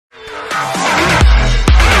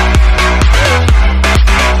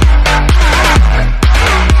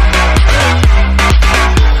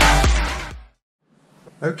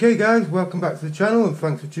Okay guys, welcome back to the channel and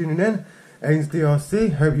thanks for tuning in. Ains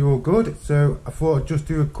DRC, hope you're all good. So I thought I'd just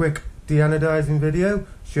do a quick de-anodising video,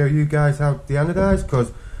 show you guys how to de-anodise,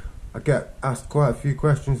 because I get asked quite a few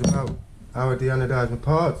questions about how I de-anodise my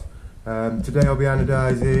parts. Today I'll be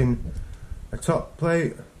anodising a top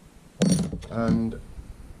plate and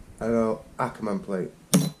an Ackerman plate.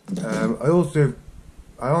 I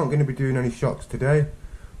aren't going to be doing any shocks today,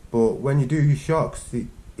 but when you do your shocks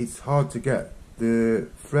it's hard to get the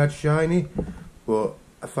thread shiny, but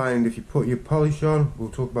I find if you put your polish on, we'll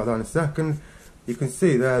talk about that in a second. You can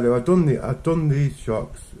see there though, I've done these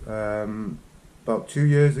shocks about 2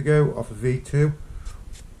 years ago off a V2,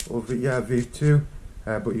 V2,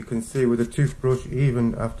 but you can see with a toothbrush,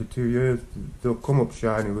 even after 2 years, they'll come up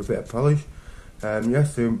shiny with a bit of polish.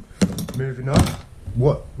 So moving on,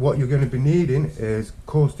 what you're going to be needing is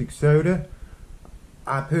caustic soda.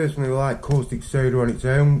 I personally like caustic soda on its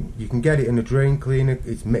own. You can get it in a drain cleaner,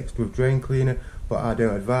 it's mixed with drain cleaner, but I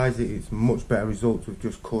don't advise it. It's much better results with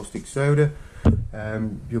just caustic soda.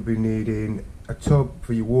 You'll be needing a tub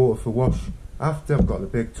for your water for wash after. I've got the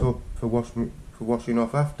big tub for washing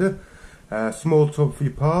off after. Small tub for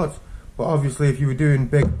your parts, but obviously if you were doing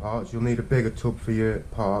big parts you'll need a bigger tub for your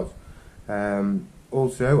parts.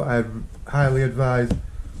 Also, I highly advise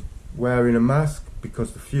wearing a mask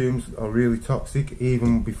because the fumes are really toxic.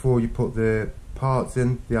 Even before you put the parts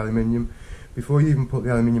in, the aluminium, before you even put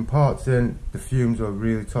the aluminium parts in, the fumes are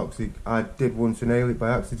really toxic. I did once inhale it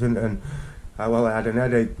by accident and well, I had an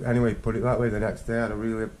headache anyway, put it that way. The next day I had a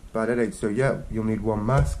really bad headache. So yeah, you'll need one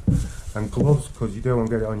mask and gloves because you don't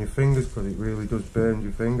want to get it on your fingers because it really does burn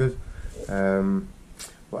your fingers.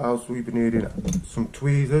 What else will you be needing? Some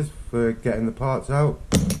tweezers for getting the parts out,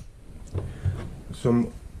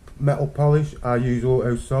 some metal polish. I use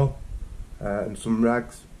Auto Sol, and some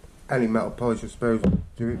rags. Any metal polish I suppose will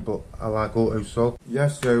do it, but I like Auto Sol. Yeah,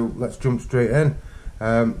 so let's jump straight in.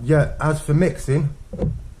 As for mixing,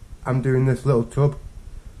 I'm doing this little tub.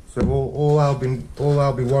 So all I'll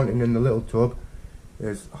be wanting in the little tub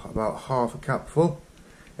is about half a capful.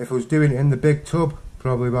 If I was doing it in the big tub,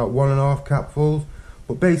 probably about 1.5 capfuls.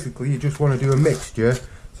 But basically you just want to do a mixture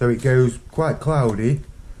so it goes quite cloudy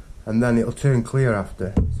and then it'll turn clear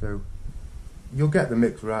after. So you'll get the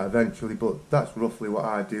mix right eventually, but that's roughly what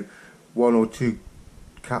I do. 1 or 2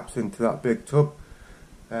 caps into that big tub.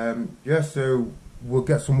 So we'll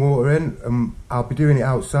get some water in. I'll be doing it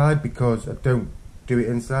outside because I don't do it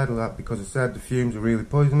inside of that, because I said the fumes are really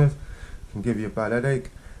poisonous, can give you a bad headache.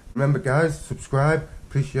 Remember guys, subscribe,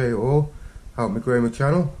 appreciate it all, help me grow my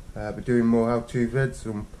channel. I'll be doing more how-to vids,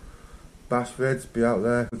 some bash vids, be out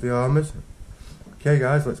there with the armours. Okay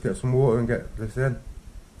guys, let's get some water and get this in.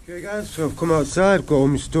 Okay guys, so I've come outside, got all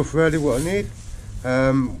my stuff ready, what I need.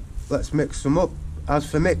 Let's mix some up.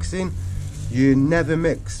 As for mixing, you never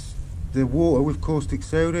mix the water with caustic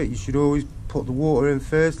soda. You should always put the water in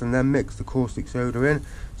first and then mix the caustic soda in.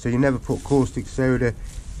 So you never put caustic soda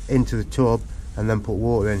into the tub and then put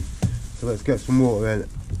water in. So let's get some water in.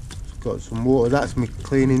 Got some water, that's my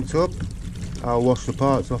cleaning tub. I'll wash the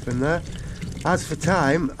parts off in there. As for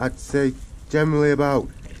time, I'd say generally about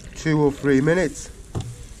 2 or 3 minutes.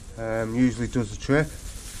 Usually does the trick.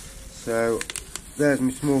 So there's my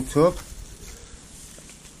small tub.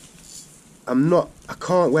 I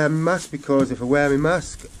can't wear my mask because if I wear my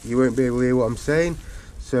mask you won't be able to hear what I'm saying,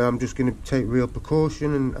 so I'm just going to take real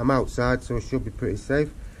precaution, and I'm outside so I should be pretty safe.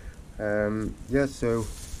 So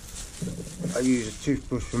I use a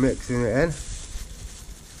toothbrush for mixing it in.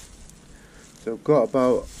 So I've got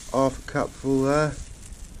about half a capful there,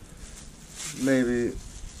 maybe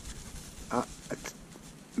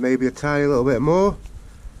a tiny little bit more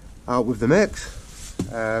out with the mix.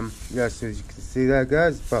 So as you can see there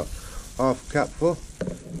guys, about half a capful.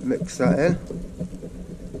 Mix that in.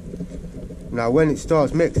 Now when it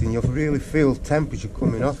starts mixing you'll really feel temperature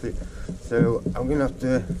coming off it, so I'm going to have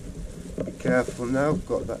to be careful now.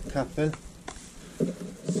 Got that cap in.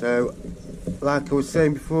 So like I was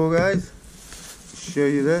saying before guys, I'll show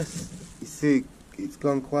you this. You see it's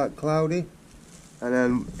gone quite cloudy and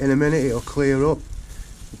then in a minute it'll clear up.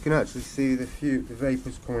 You can actually see the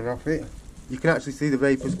vapours coming off it. You can actually see the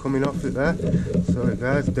vapours coming off it there. Sorry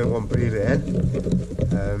guys, don't want to breathe it in.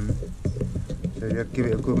 So yeah, give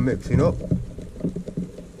it a good mixing up.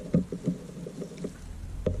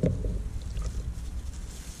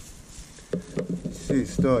 You see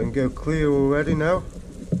it's starting to go clear already now.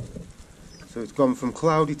 So it's gone from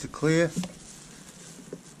cloudy to clear. You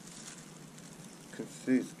can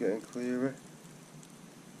see it's getting clearer.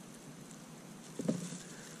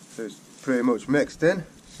 So it's pretty much mixed in.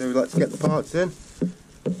 So let's get the parts in.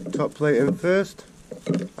 Top plate in first,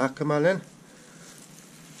 Ackerman in.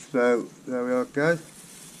 So there we are, guys.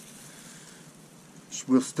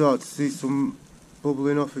 We'll start to see some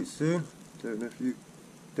bubbling off it soon. Don't know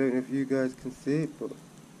if you guys can see it, but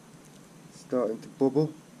it's starting to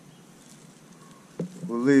bubble.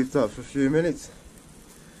 We'll leave that for a few minutes.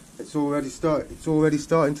 It's already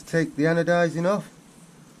starting to take the anodising off.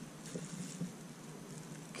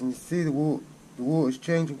 Can you see the water's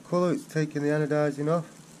changing colour? It's taking the anodising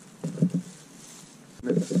off.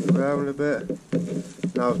 Mix it around a bit.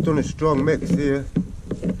 Now I've done a strong mix here.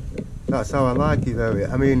 That's how I like it though.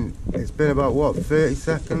 I mean, it's been about what, 30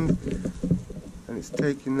 seconds, and it's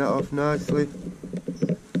taking that off nicely.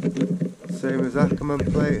 Same as Ackerman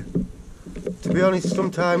plate. To be honest,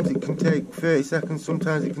 sometimes it can take 30 seconds,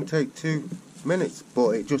 sometimes it can take 2 minutes, but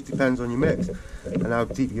it just depends on your mix and how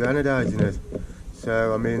deep your anodising is.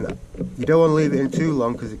 So I mean, you don't want to leave it in too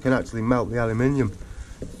long because it can actually melt the aluminium.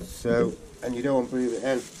 So, and you don't want to leave it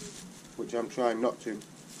in, which I'm trying not to.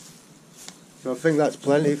 So I think that's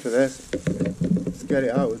plenty for this. Let's get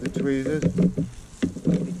it out with the tweezers.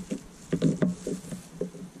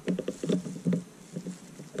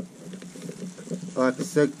 Like I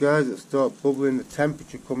said, guys, it'll start bubbling. The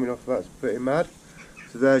temperature coming off that's pretty mad.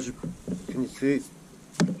 So there's your, can you see it's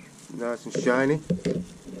nice and shiny.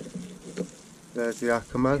 There's the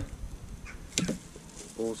Ackerman,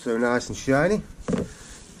 also nice and shiny.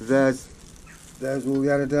 There's all the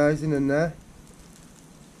anodising in there.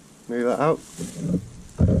 Move that out.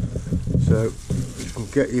 So you can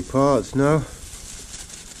get your parts now.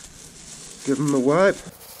 Give them a wipe.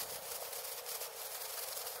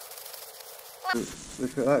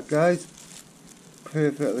 Look at that, guys.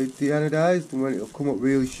 Perfectly de-anodised, and when it'll come up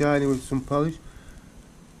really shiny with some polish.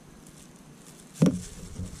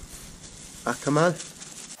 Ackerman.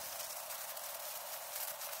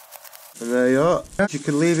 And there you are. You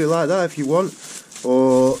can leave it like that if you want,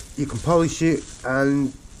 or you can polish it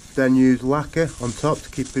and then use lacquer on top to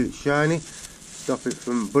keep it shiny, stop it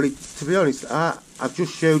from, but to be honest, I've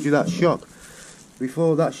just showed you that shock.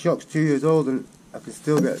 Before that shock's 2 years old and I can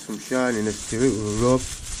still get some shininess to it with a rub.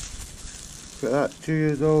 Look at that, 2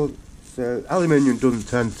 years old. So aluminium doesn't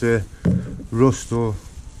tend to rust or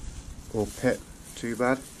pit too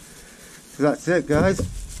bad. So that's it, guys.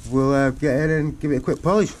 We'll get in and give it a quick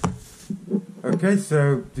polish. Okay,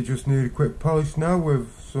 so they just need a quick polish now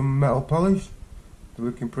with some metal polish. They're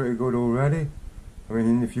looking pretty good already. I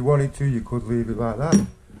mean, if you wanted to, you could leave it like that.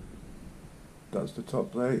 That's the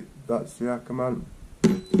top plate, that's the Ackerman.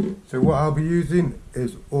 So what I'll be using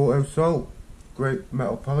is auto salt, great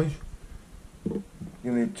metal polish.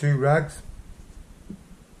 You'll need 2 rags.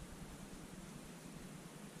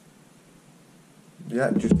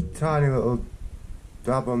 Yeah, just a tiny little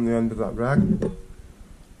dab on the end of that rag.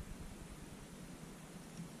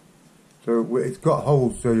 So it's got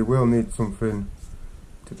holes, so you will need something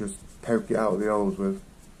to just poke it out of the holes with.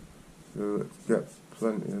 So let's get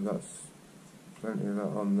plenty of that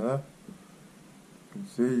on there. You can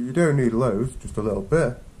see you don't need loads, just a little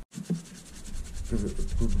bit. Give it a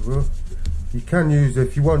good rub. You can use,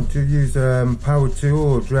 if you want to use power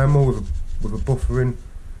tool or Dremel with a buffering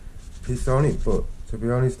piece on it, but to be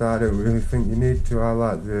honest, I don't really think you need to. I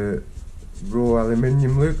like the raw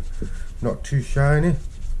aluminium look, not too shiny.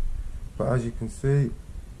 But as you can see,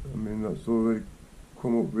 I mean, that's already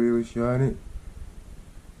come up really shiny.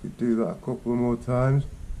 You do that a couple of more times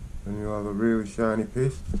and you'll have a really shiny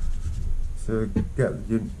piece. So get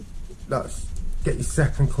your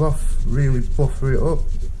second cloth, really buffer it up.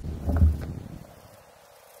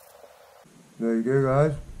 There you go,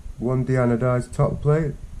 guys, one de-anodised top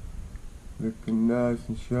plate, looking nice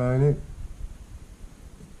and shiny.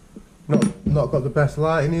 Not got the best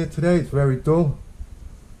lighting here today, it's very dull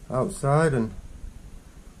outside and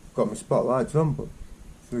got my spotlights on, but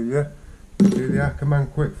so yeah, do the Ackerman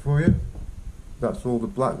quick for you. That's all the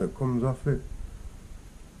black that comes off it.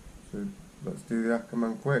 So let's do the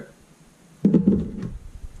Ackerman quick.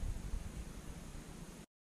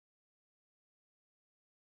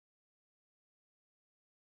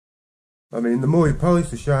 I mean, the more you polish,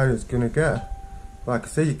 the shiner it's going to get. Like I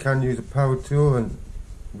say, you can use a power tool and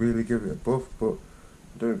really give it a buff, but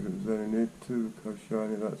I don't think there's any need to. Look how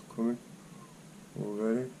shiny that's coming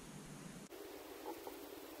already.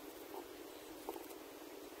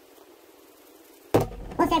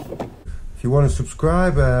 If you want to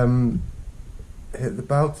subscribe, hit the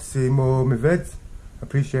bell to see more of my vids.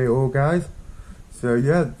 Appreciate it all, guys. So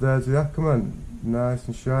yeah, there's the Ackerman, nice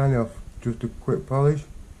and shiny off just a quick polish.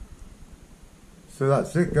 So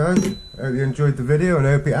that's it, guys. I hope you enjoyed the video and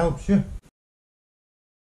I hope it helps you.